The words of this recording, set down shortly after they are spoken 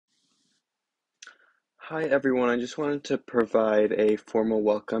Hi everyone, I just wanted to provide a formal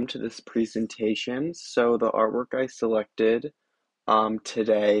welcome to this presentation. So the artwork I selected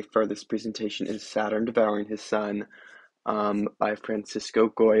today for this presentation is Saturn Devouring His Son by Francisco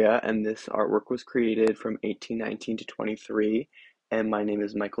Goya, and this artwork was created from 1819 to 23, and my name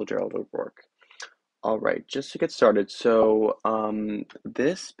is Michael Gerald O'Rourke. All right, just to get started, so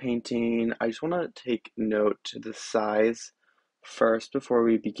this painting, I just want to take note to the size first before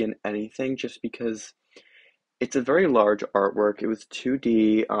we begin anything, just because it's a very large artwork. It was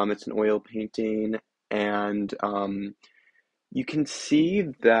 2D, it's an oil painting, and you can see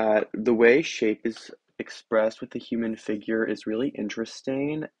that the way shape is expressed with the human figure is really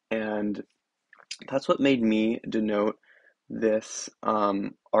interesting, and that's what made me denote this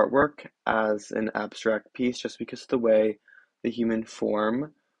artwork as an abstract piece, just because the way the human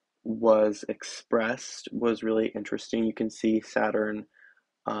form was expressed was really interesting. You can see Saturn,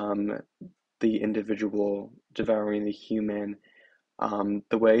 um, the individual devouring the human,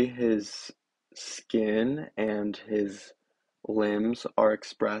 the way his skin and his limbs are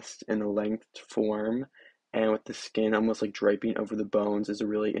expressed in a length form, and with the skin almost like draping over the bones, is a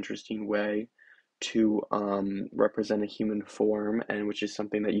really interesting way to represent a human form, and which is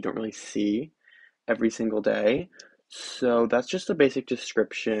something that you don't really see every single day. So that's just a basic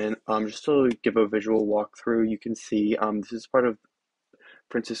description. Just to give a visual walkthrough, you can see this is part of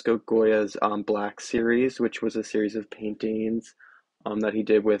Francisco Goya's Black series, which was a series of paintings that he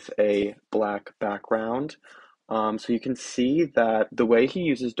did with a black background. So you can see that the way he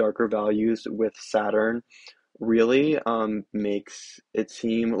uses darker values with Saturn really makes it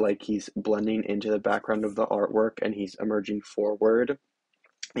seem like he's blending into the background of the artwork and he's emerging forward.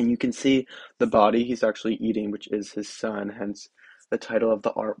 And you can see the body he's actually eating, which is his son, hence the title of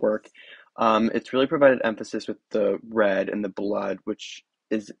the artwork. It's really provided emphasis with the red and the blood, which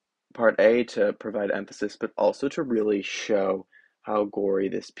is part A to provide emphasis, but also to really show how gory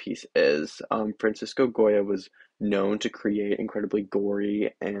this piece is. Francisco Goya was known to create incredibly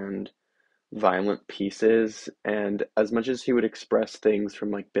gory and violent pieces, and as much as he would express things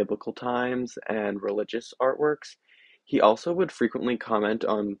from like biblical times and religious artworks, he also would frequently comment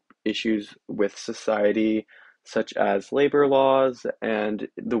on issues with society, such as labor laws, and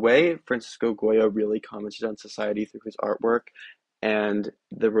the way Francisco Goya really commented on society through his artwork and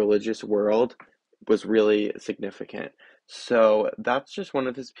the religious world was really significant. So that's just one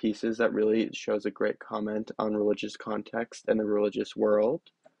of his pieces that really shows a great comment on religious context and the religious world.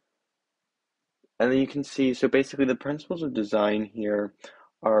 And then you can see, so basically the principles of design here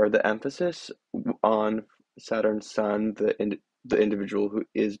are the emphasis on Saturn's sun, the individual who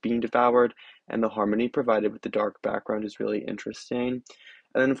is being devoured, and the harmony provided with the dark background is really interesting.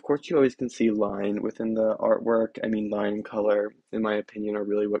 And then of course you always can see line within the artwork. I mean, line and color, in my opinion, are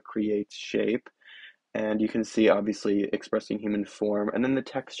really what creates shape. And you can see obviously expressing human form. And then the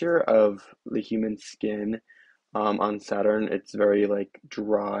texture of the human skin on Saturn, it's very like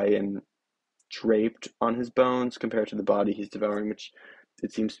dry and draped on his bones compared to the body he's devouring, which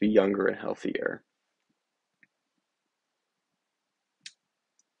it seems to be younger and healthier.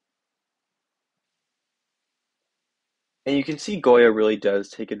 And you can see Goya really does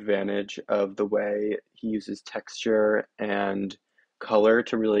take advantage of the way he uses texture and color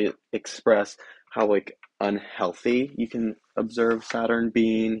to really express how like unhealthy you can observe Saturn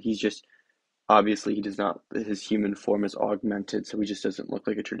being. He's just obviously he does not, his human form is augmented, so he just doesn't look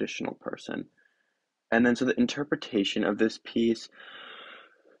like a traditional person. And then so the interpretation of this piece,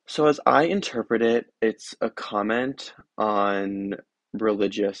 so as I interpret it, it's a comment on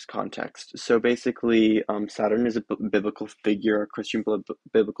religious context. So basically, Saturn is a biblical figure, a Christian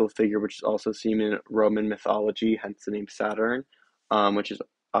biblical figure, which is also seen in Roman mythology, hence the name Saturn, which is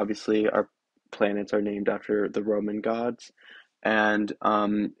obviously our planets are named after the Roman gods. And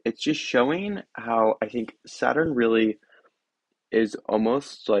it's just showing how I think Saturn really is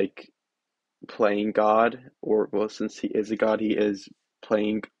almost like playing God, or well, since he is a God, he is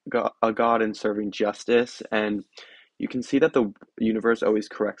playing a God and serving justice. And you can see that the universe always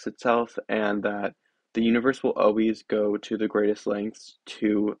corrects itself, and that the universe will always go to the greatest lengths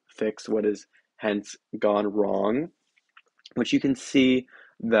to fix what is hence gone wrong. Which you can see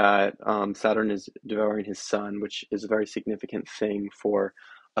that Saturn is devouring his son, which is a very significant thing for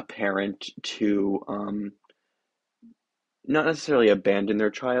a parent to not necessarily abandon their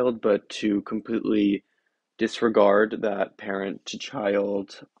child, but to completely disregard that parent to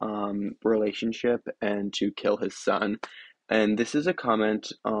child relationship and to kill his son. And this is a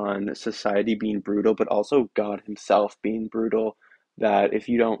comment on society being brutal, but also God himself being brutal that if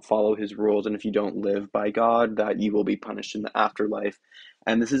you don't follow his rules and if you don't live by God, that you will be punished in the afterlife.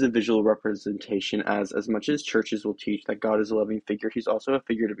 And this is a visual representation as much as churches will teach that God is a loving figure, he's also a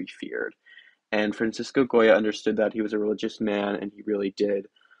figure to be feared. And Francisco Goya understood that. He was a religious man and he really did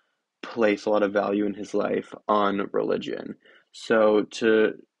place a lot of value in his life on religion. So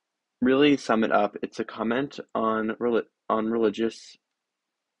to really sum it up, it's a comment on religious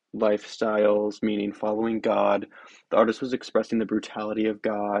lifestyles, meaning following God. The artist was expressing the brutality of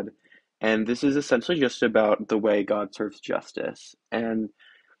God, and this is essentially just about the way God serves justice. And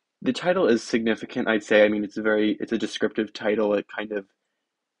the title is significant, I'd say. I mean, it's a descriptive title. It kind of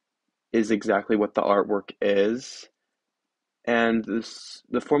is exactly what the artwork is. And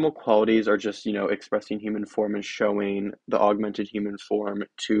the formal qualities are just, expressing human form and showing the augmented human form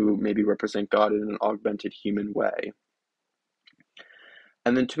to maybe represent God in an augmented human way.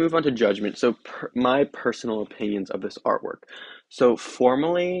 And then to move on to judgment, so my personal opinions of this artwork. So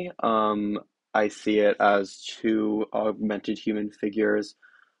formally, I see it as two augmented human figures,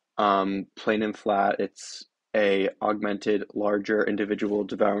 plain and flat. It's a augmented, larger individual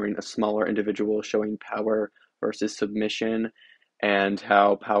devouring a smaller individual, showing power versus submission, and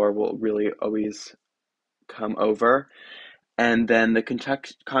how power will really always come over. And then the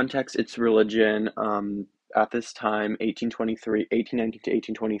context, it's religion. At this time, 1819 to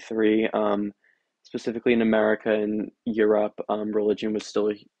 1823, specifically in America and Europe, religion was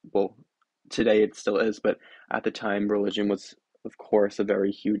still, well, today it still is, but at the time, religion was, of course, a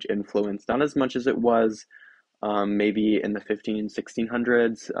very huge influence. Not as much as it was maybe in the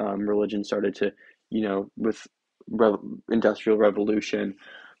 1600s. Religion started to, with re industrial revolution,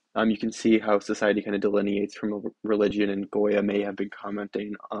 you can see how society kind of delineates from religion, and Goya may have been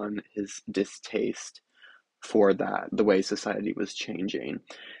commenting on his distaste for that, the way society was changing.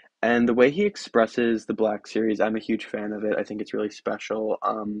 And the way he expresses the Black series, I'm a huge fan of it. I think it's really special.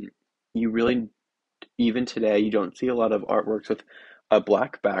 You really, even today, you don't see a lot of artworks with a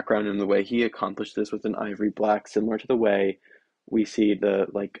black background, and the way he accomplished this with an ivory black, similar to the way we see the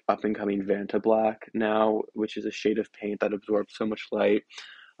like up and coming Vanta black now, which is a shade of paint that absorbs so much light.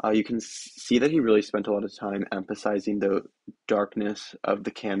 You can see that he really spent a lot of time emphasizing the darkness of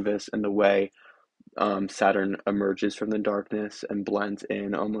the canvas and the way Saturn emerges from the darkness and blends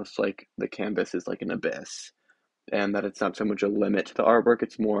in, almost like the canvas is like an abyss, and that it's not so much a limit to the artwork,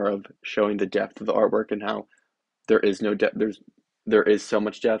 it's more of showing the depth of the artwork and how there is no depth. There is so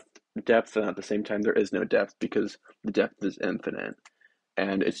much depth, and at the same time there is no depth because the depth is infinite,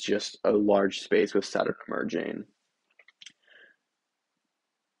 and it's just a large space with Saturn emerging.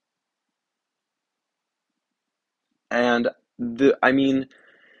 And I mean,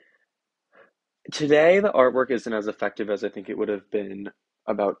 today, the artwork isn't as effective as I think it would have been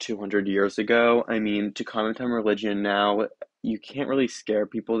about 200 years ago. I mean, to comment on religion now, you can't really scare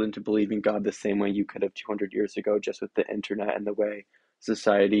people into believing God the same way you could have 200 years ago, just with the internet and the way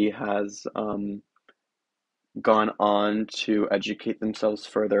society has gone on to educate themselves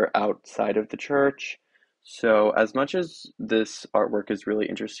further outside of the church. So, as much as this artwork is really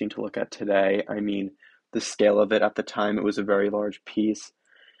interesting to look at today, I mean, the scale of it at the time, it was a very large piece.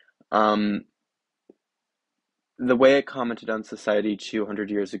 Um, the way it commented on society 200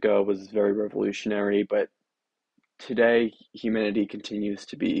 years ago was very revolutionary, but today humanity continues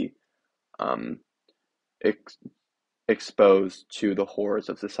to be um, ex exposed to the horrors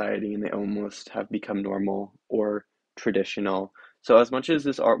of society, and they almost have become normal or traditional. So, as much as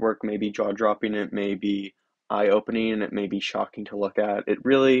this artwork may be jaw-dropping, it may be eye-opening, and it may be shocking to look at, it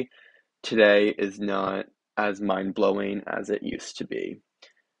really today is not as mind-blowing as it used to be.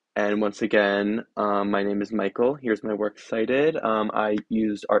 And once again, my name is Michael. Here's my works cited. I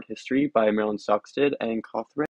used Art History by Marilyn Stockstead and Cawthron.